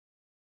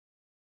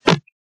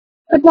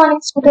Good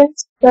morning,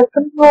 students.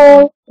 Welcome you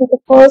all to the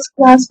first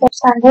class of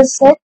standard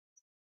set.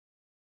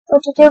 So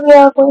today we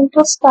are going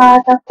to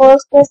start our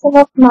first lesson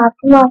of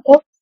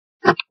mathematics,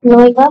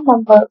 knowing our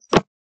numbers.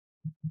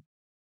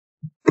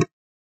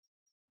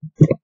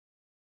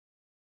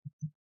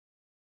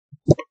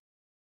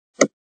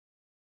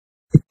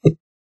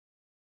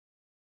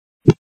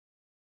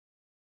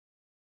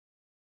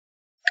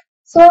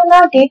 So in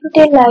our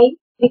day-to-day life,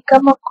 we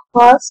come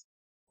across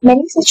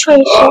many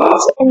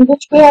situations in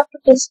which we have to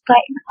describe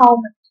how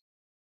much.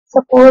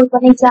 Suppose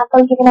one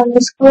example given on the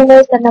screen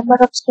is the number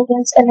of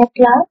students in a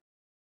class.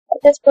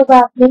 It is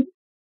probably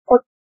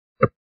 40.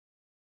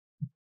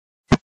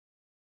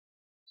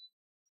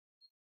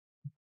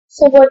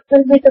 So what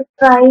will be the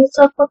price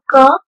of a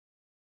car?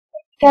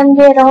 It can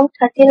be around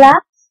 30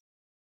 lakhs.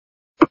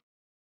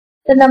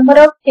 The number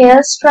of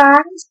hair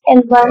strands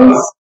in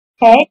one's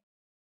head,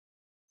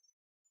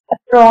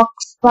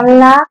 approx 1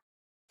 lakh.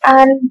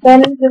 And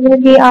when we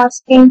will be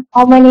asking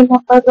how many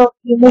numbers of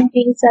human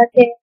beings are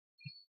there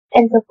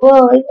in the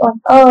world on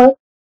earth,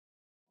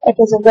 it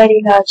is a very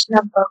large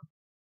number.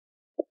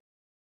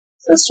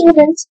 So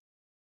students,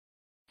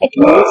 it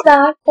means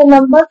that the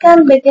number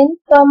can begin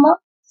from a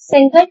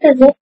single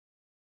digit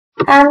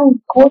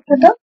and go to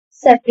the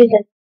several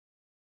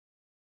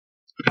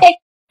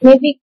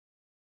digits.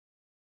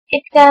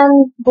 It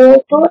can go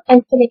to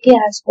infinity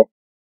as well.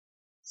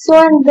 So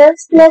in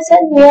this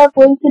lesson, we are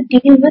going to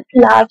deal with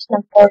large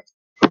numbers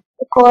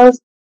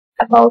because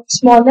about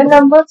smaller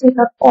numbers we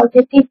have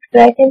already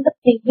read in the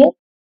previous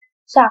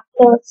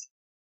chapters,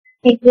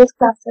 previous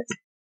classes.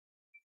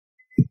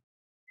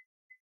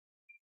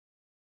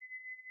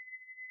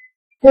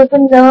 We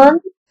will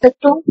learn the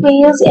two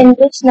ways in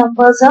which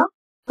numbers are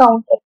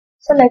counted.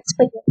 So let's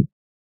begin.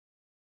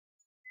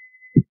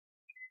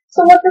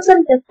 So what is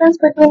the difference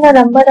between a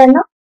number and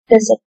a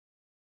digit?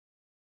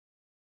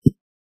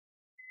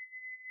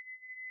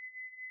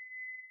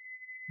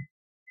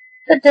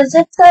 The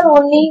digits are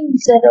only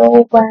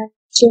 0, 1,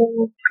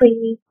 2,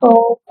 3,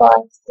 4,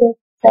 5, 6,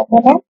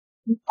 7 and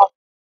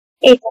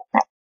 8 and 9.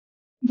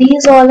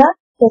 These all are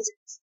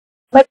digits.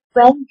 But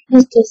when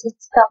these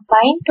digits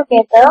combine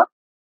together,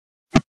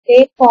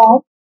 they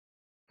form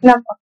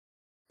number.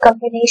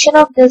 Combination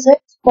of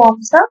digits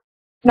forms a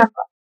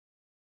number.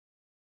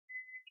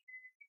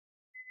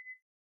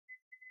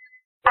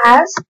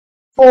 As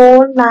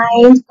 4,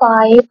 9,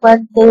 5,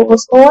 1,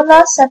 those all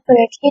are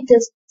separately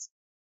digits.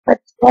 But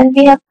when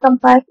we have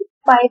combined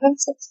 5 and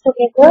 6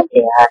 together,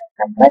 they are a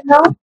number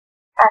now,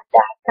 and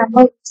that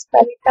number we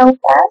spell it out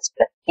as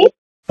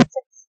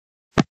 56.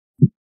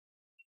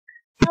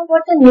 Now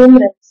what are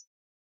numerals?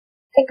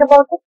 Think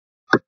about it.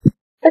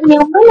 The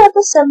numeral are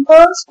the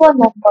symbols for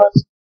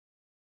numbers.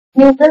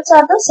 Numerals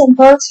are the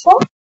symbols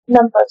for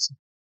numbers.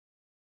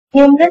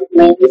 Numeral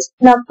means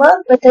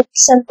number with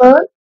its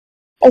symbol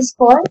is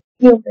called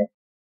numeral.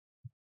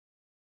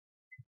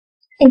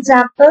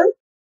 Example,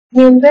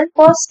 numeral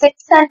for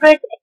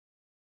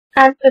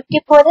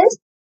 654 is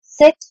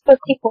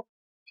 654.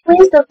 It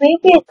means the way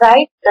we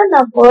write the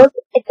numbers,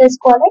 it is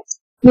called as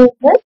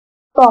numeral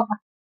comma.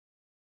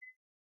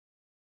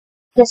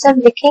 जैसे हम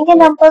लिखेंगे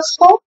numbers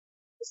को,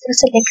 इस तरह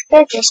से लिखते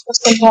हैं, जिसको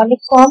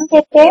symbolic form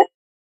देते हैं,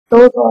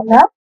 those all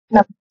are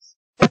numbers.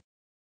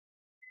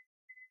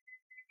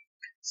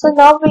 So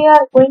now we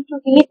are going to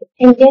read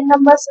Indian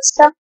number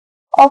system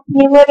of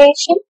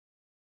numeration.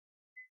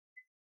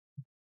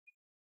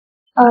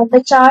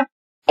 The chart,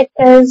 it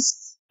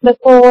is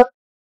before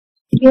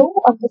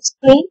you on the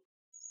screen.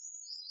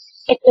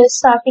 It is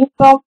starting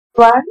from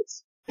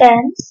ones,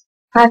 tens,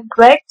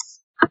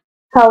 hundreds,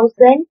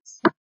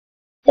 thousands,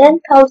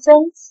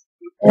 10,000s,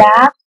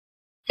 lakhs,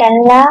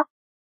 10 lakhs,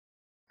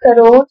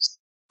 crores,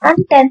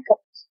 and 10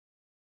 crores.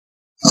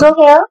 So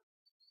here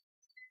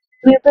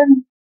we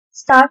will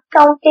start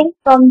counting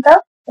from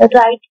the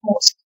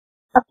rightmost.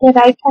 अपने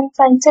right hand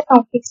side से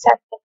counting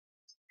start करें.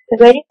 The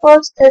very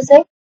first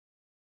digit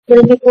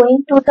will be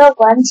going to the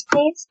ones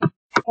place,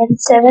 and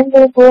 7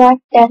 will go at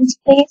tens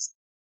place,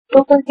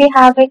 2 will be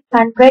having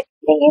 100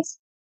 place,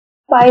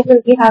 5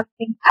 will be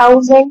having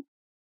 1000,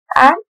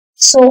 and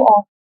so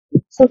on.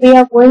 So we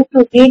are going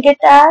to read it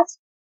as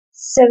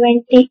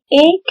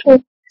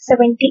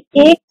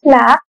 78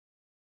 lakh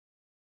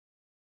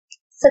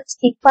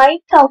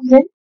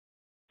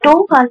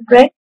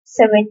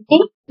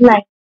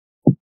 65,279.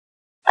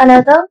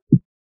 Another,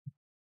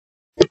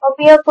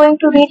 we are going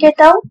to read it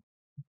out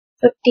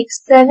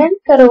 57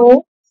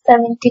 crore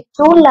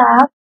 72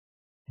 lakh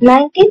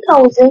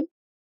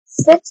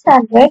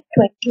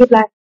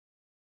 90,620.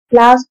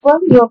 Last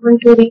one you are going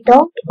to read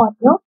out on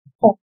your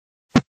phone.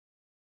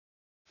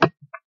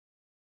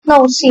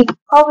 Now see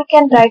how we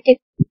can write it.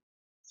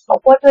 So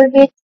what will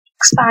be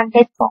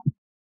expanded form?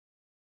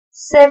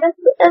 7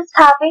 is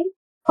having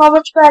how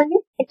much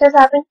value? It is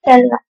having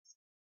 10 lakhs.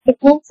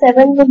 It means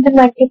 7 will be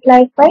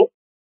multiplied by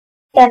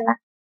 10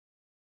 lakhs.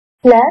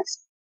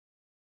 Plus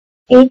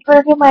 8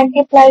 will be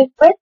multiplied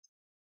with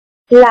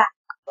lakh,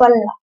 1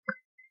 lakh.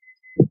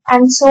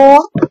 And so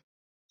on.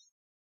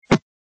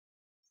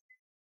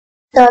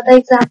 The other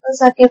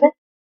examples are given.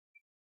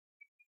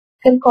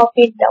 can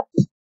copy it down.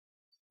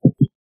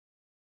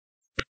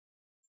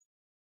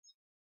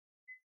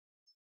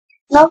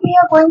 Now we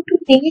are going to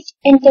read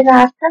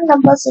International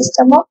Number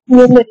System of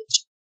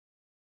Numeration.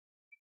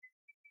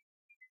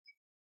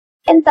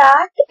 In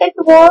that it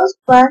was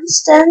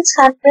ones, tens,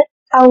 hundred,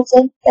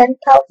 thousand,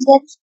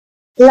 10,000,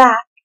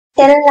 lakh,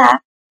 10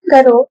 lakh,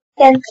 crore,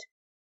 10 crore.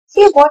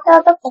 See what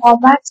are the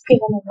formats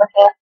given over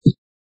here.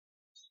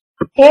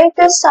 Here it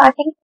is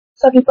starting,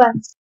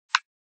 ones,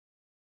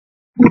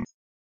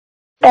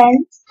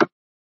 tens,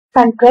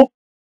 hundred,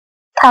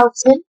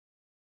 thousand,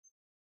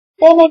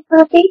 then it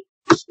will be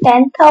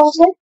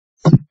 10,000,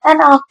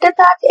 and after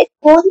that it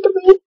won't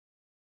be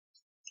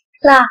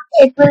lakh,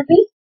 it will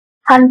be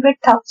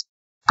 100,000,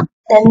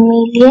 then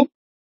million,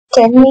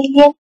 10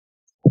 million,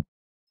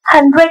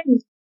 100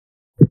 million,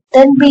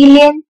 then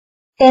billion,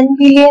 10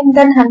 billion,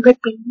 then 100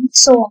 billion,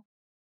 so on.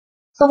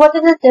 So what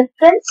is the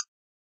difference?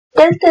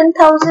 Till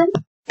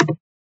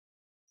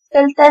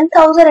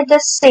 10,000, it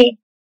is same,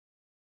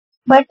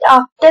 but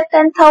after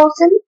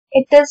 10,000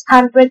 it is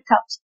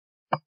 100,000.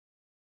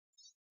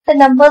 The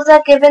numbers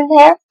are given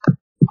here,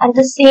 and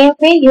the same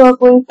way you are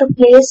going to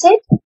place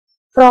it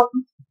from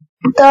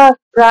the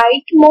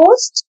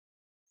rightmost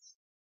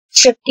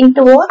shifting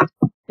toward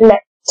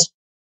left.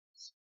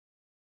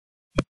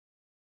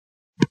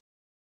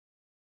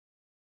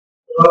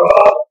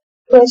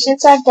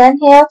 Questions are done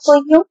here for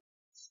you.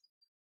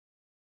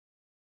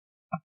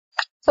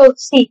 So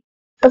see,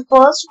 the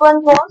first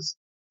one was,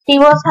 he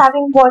was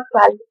having what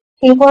value?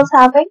 He was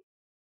having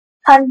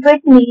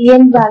 100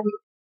 million value.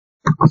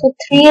 So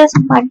 3 is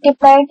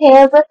multiplied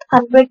here with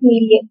 100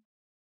 million.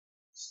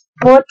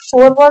 What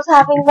 4 was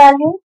having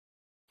value?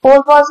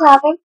 4 was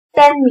having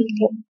 10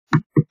 million.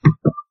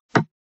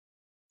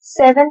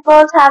 7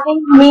 was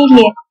having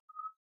million.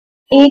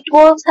 8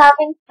 was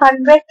having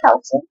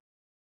 100,000.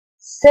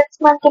 6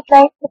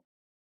 multiplied with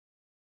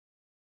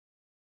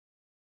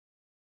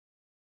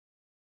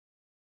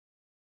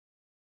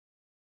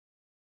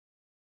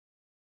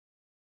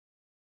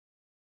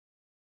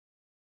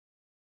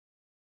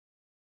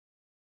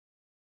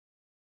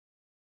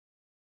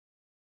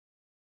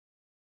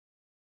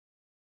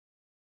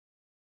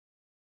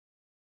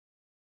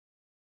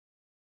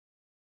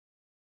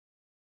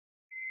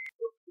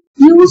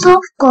use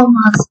of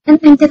commas. In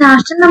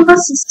international number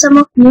system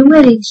of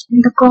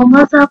numeration, the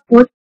commas are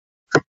put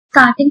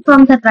starting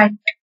from the right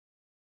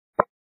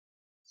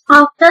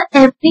after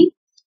every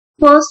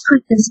first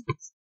 3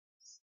 digits.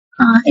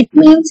 It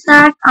means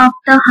that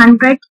after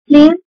 100th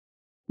place,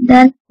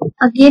 then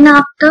again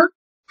after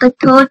the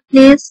 3rd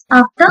place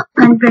after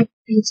 100th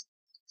place.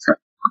 So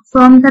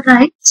from the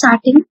right,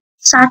 start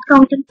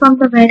counting from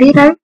the very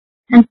right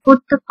and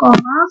put the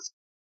commas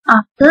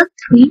after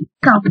 3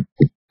 count.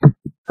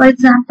 For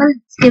example,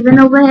 it's given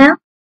over here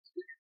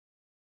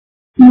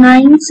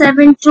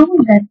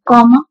 972, then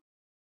comma,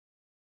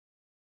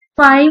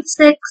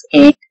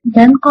 568,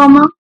 then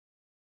comma,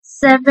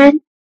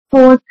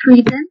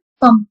 743, then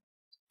comma.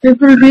 We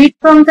will read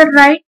from the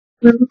right,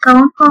 we will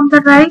count from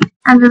the right,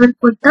 and we will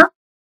put the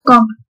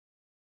comma.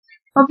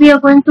 Now we are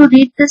going to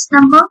read this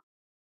number: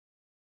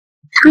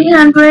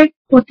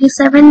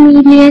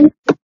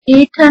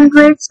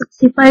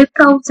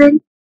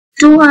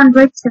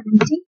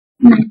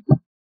 347,865,279.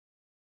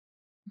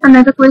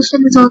 Another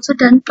question is also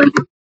done for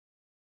you.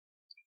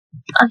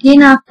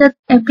 Again, after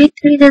every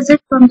 3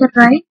 digits from the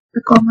right,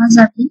 the commas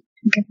are being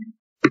given.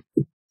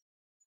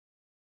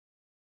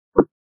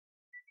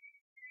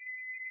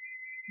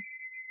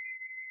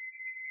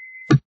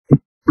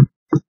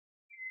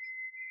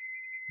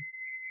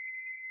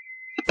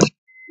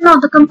 Now,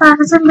 the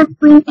comparison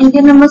between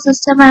Indian number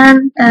system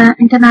and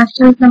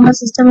international number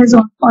system is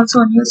also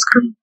on your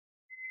screen.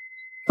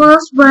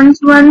 First,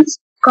 ones,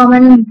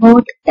 common in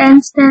both,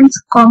 tens,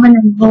 common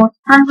in both,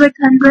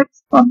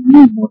 hundreds, common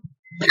in both.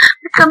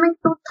 Coming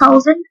to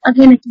 1,000,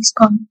 again it is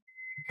common.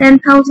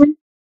 10,000,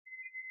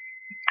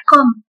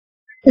 common.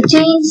 The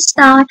change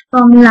start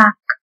from lakh.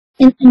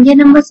 In Indian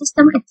number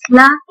system, it's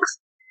lakhs,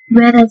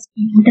 whereas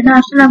in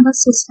international number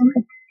system,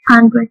 it's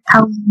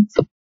 100,000.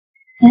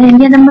 In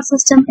Indian number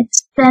system,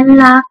 it's 10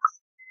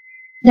 lakhs.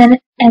 Then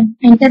in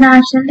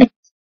international,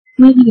 it's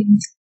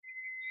millions.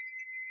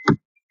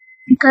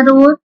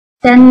 Crore,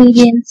 10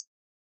 millions.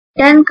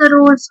 10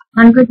 crores,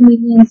 100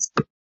 millions.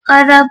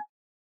 Arab,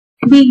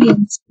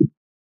 billions.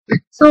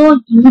 So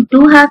you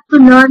do have to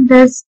learn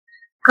this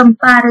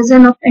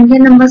comparison of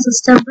Indian number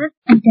system with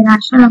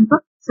international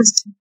number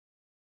system.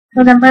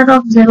 The number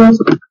of zeros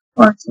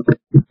also.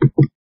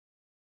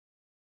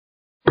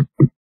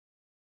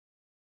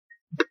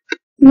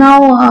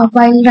 Now,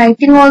 while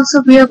writing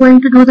also, we are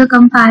going to do the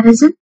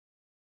comparison.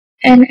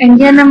 In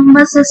Indian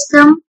number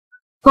system,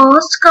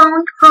 first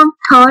count from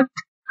third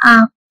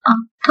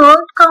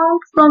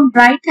count from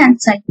right hand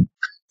side.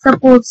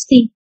 Suppose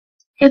see,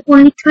 if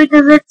only 3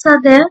 digits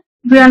are there,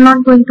 we are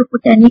not going to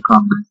put any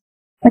commas.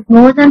 But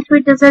more than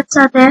 3 digits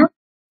are there,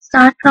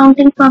 start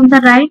counting from the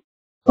right.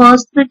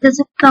 First 3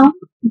 digit count,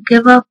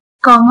 give a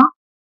comma.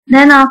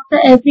 Then after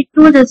every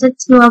 2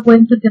 digits, you are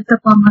going to give the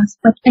commas.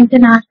 But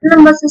international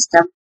number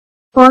system,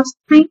 first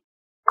 3,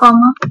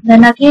 comma,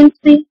 then again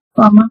 3,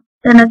 comma,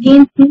 then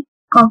again 3,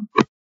 comma.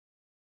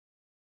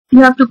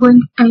 You have to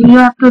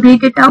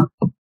read it out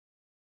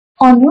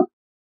on your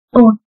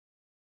own.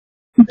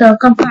 The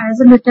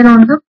comparison written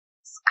on the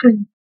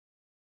screen.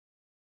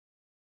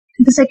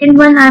 The second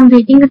one I am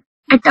reading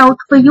it out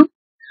for you.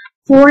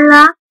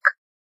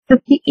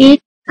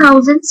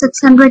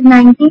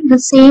 4,58,690. The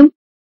same.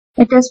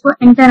 It is for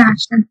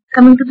international.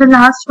 Coming to the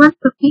last one.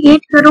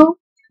 58 crore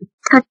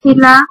 30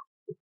 lakh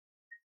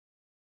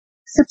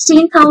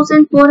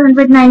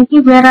 16,490.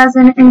 Whereas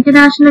in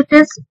international it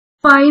is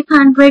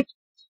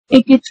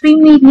 583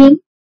 million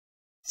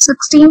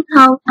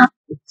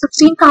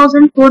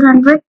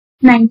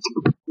 16,490.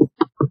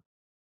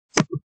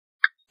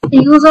 The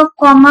use of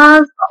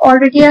commas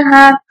already I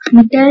have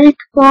dealt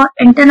for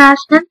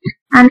international,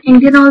 and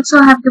Indian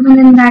also have given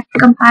in that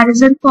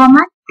comparison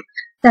format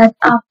that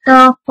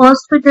after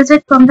first we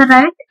digit from the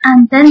right,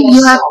 and then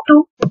you have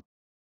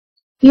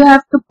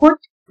to put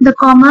the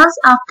commas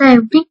after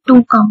every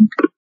 2 count.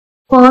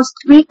 First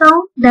 3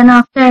 count, then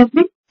after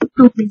every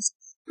 2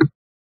 places.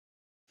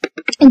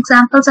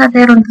 Examples are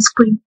there on the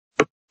screen.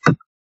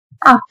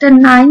 After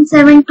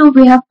 972,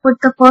 we have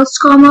put the first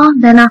comma,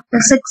 then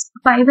after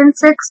 5 and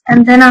 6,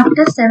 and then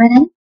after 7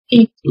 and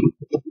 8.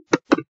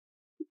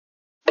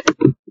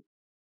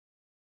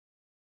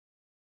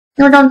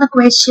 Note down the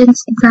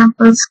questions,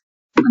 examples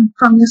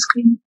from the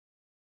screen.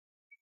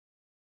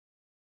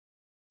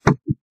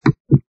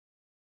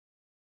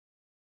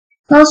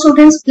 Now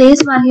students,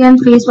 place value and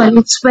face value.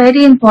 It's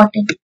very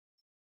important.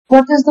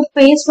 What is the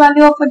face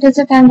value of a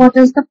digit and what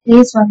is the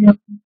place value of a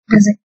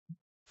digit?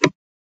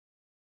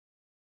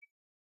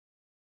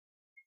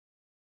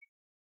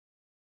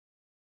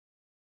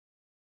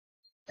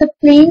 The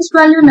face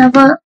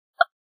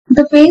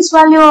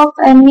value of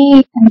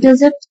any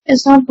digit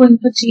is not going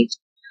to change.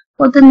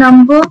 For the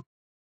number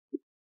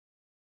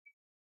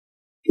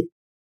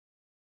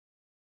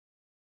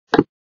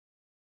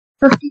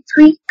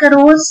 53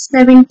 crores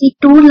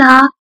 72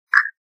 lakh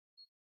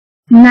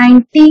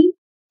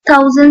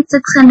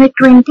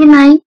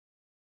 90,629,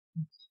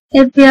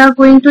 if we are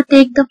going to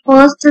take the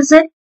first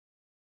digit,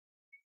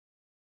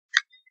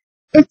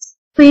 its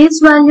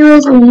face value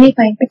is only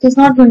 5. It is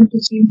not going to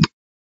change.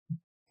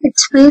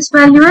 Its face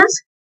value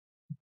is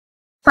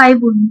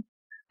 5 only.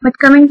 But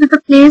coming to the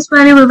place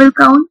value, we will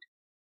count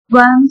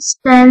ones,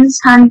 tens,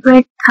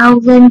 100,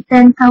 1,000,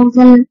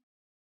 10,000,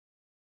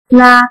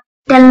 lakh,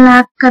 10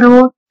 lakh,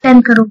 crore,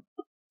 10 crore.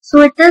 So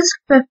it is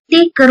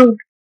 50 crore.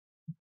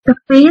 The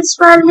face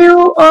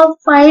value of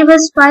 5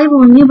 is 5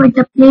 only, but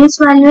the place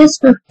value is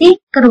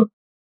 50 crore.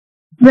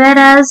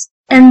 Whereas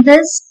in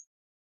this,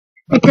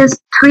 it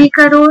is 3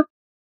 crore.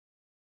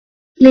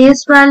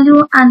 Place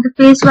value and the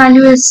face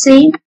value is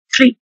same,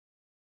 3.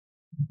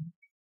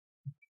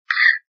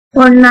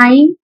 For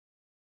 9,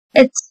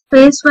 its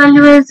face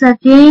value is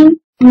again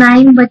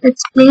 9, but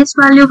its place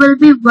value will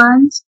be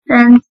ones,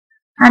 tens,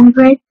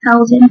 100,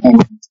 1,000,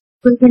 10,000.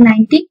 Will be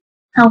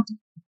 90,000.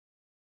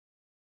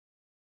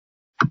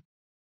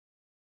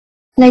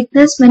 Like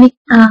this,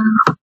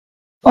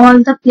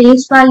 all the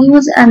place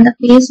values and the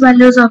face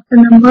values of the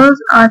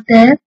numbers are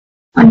there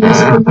on your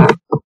screen.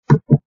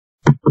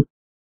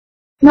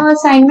 Now,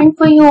 assignment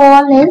for you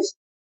all is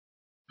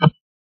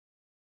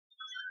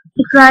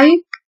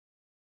write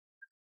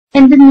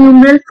in the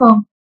numeral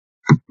form.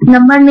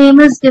 Number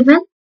name is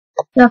given.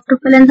 You have to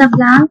fill in the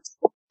blanks.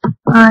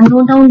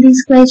 Note down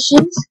these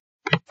questions.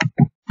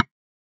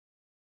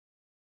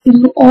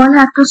 You all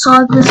have to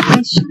solve these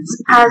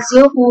questions as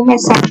your home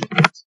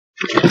assignment.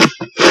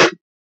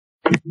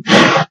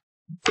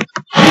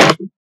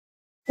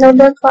 Note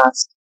them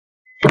fast.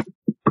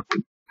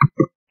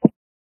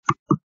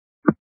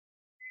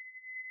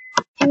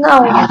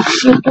 Now,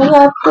 you do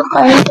have to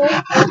find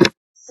the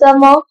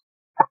sum of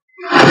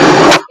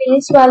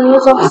place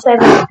values of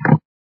 7.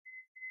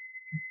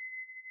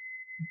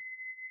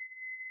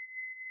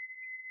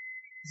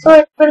 So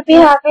it will be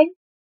having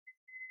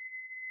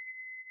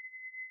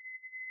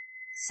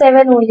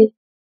 7 only.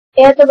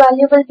 Here the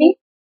value will be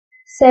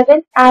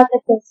 7 as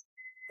it is.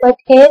 But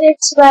here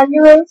its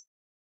value is,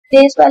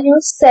 place value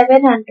is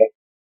 700.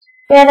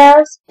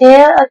 Whereas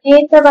here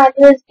again the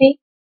value is being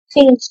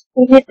changed.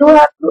 You do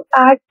have to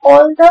add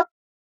all the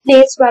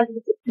place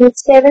values. With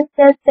 7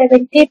 plus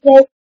 70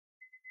 plus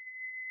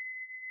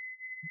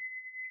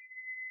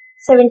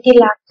 70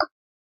 lakh.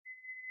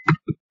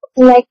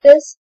 Like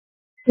this.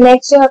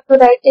 Next you have to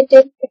write it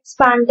in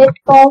expanded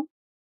form.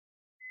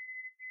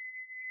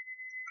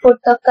 Put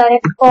the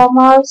correct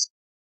commas.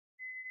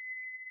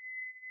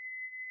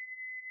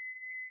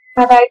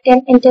 Write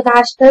in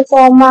international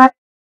format.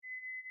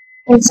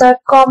 Insert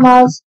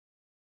commas.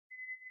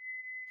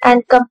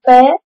 And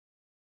compare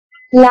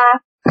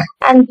lakh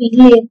and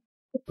billion.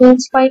 It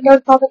means find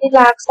out how many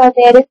lakhs are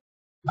there in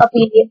a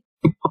billion.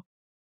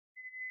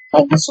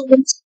 Thank you,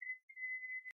 students.